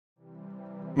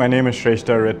My name is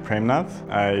Sreshta Premnath.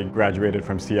 I graduated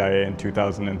from CIA in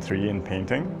 2003 in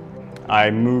painting. I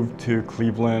moved to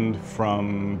Cleveland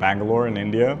from Bangalore in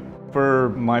India. For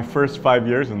my first 5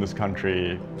 years in this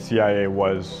country, CIA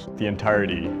was the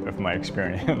entirety of my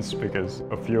experience because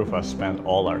a few of us spent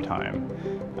all our time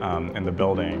in the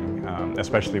building,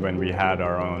 especially when we had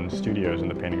our own studios in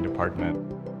the painting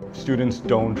department. Students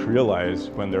don't realize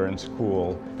when they're in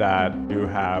school that you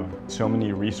have so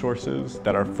many resources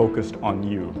that are focused on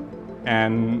you,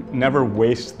 and never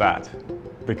waste that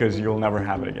because you'll never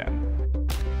have it again.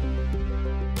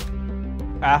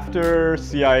 After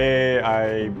CIA,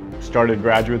 I started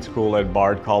graduate school at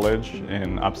Bard College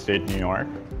in upstate New York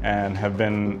and have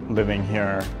been living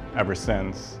here ever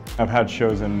since. I've had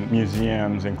shows in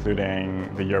museums,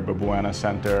 including the Yerba Buena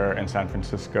Center in San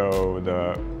Francisco,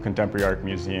 the Contemporary Art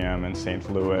Museum in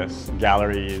St. Louis,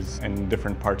 galleries in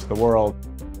different parts of the world.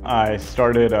 I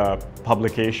started a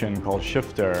publication called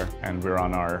Shifter, and we're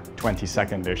on our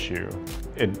 22nd issue.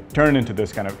 It turned into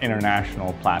this kind of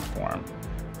international platform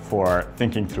for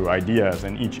thinking through ideas,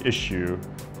 and each issue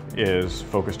is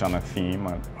focused on a theme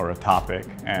or a topic,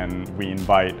 and we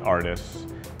invite artists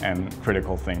and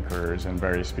critical thinkers and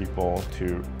various people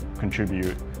to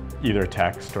contribute either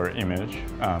text or image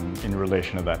in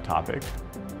relation to that topic.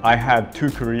 I had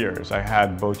two careers. I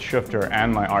had both Shifter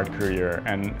and my art career,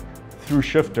 and through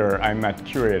Shifter I met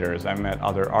curators, I met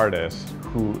other artists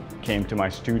who came to my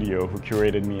studio, who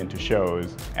curated me into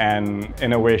shows, and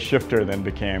in a way Shifter then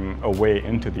became a way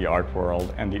into the art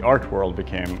world, and the art world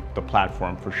became the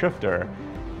platform for Shifter.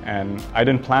 And I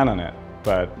didn't plan on it,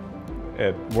 but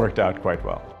it worked out quite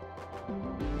well.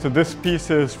 So this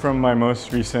piece is from my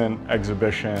most recent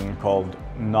exhibition called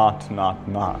Not.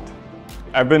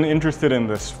 I've been interested in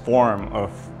this form of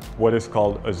what is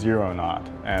called a zero knot.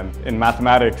 And in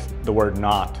mathematics, the word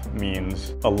not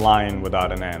means a line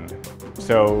without an end.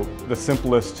 So the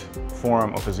simplest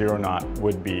form of a zero knot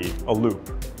would be a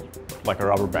loop, like a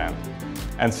rubber band.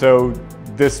 And so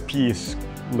this piece,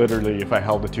 literally, if I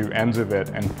held the two ends of it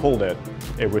and pulled it,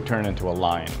 it would turn into a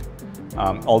line.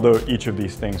 Although each of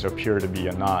these things appear to be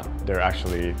a knot, they're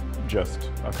actually just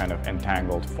a kind of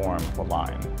entangled form of a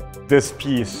line. This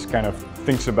piece kind of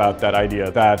thinks about that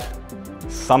idea that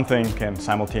something can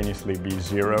simultaneously be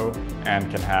zero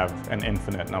and can have an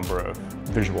infinite number of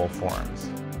visual forms.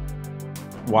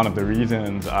 One of the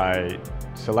reasons I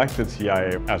selected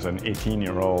CIA as an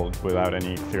 18-year-old without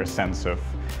any clear sense of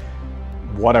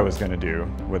what I was going to do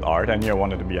with art. I knew I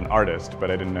wanted to be an artist,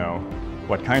 but I didn't know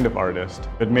what kind of artist.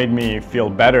 It made me feel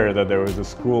better that there was a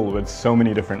school with so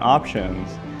many different options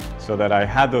so that I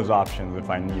had those options if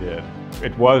I needed.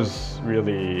 It was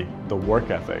really the work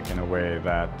ethic in a way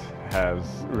that has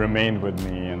remained with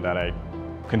me and that I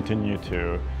continue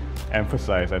to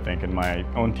emphasize, I think, in my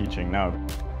own teaching now.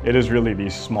 It is really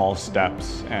these small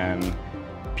steps and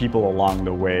people along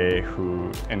the way who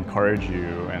encourage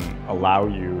you and allow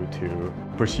you to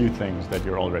pursue things that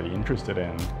you're already interested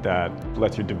in that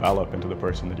lets you develop into the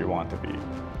person that you want to be.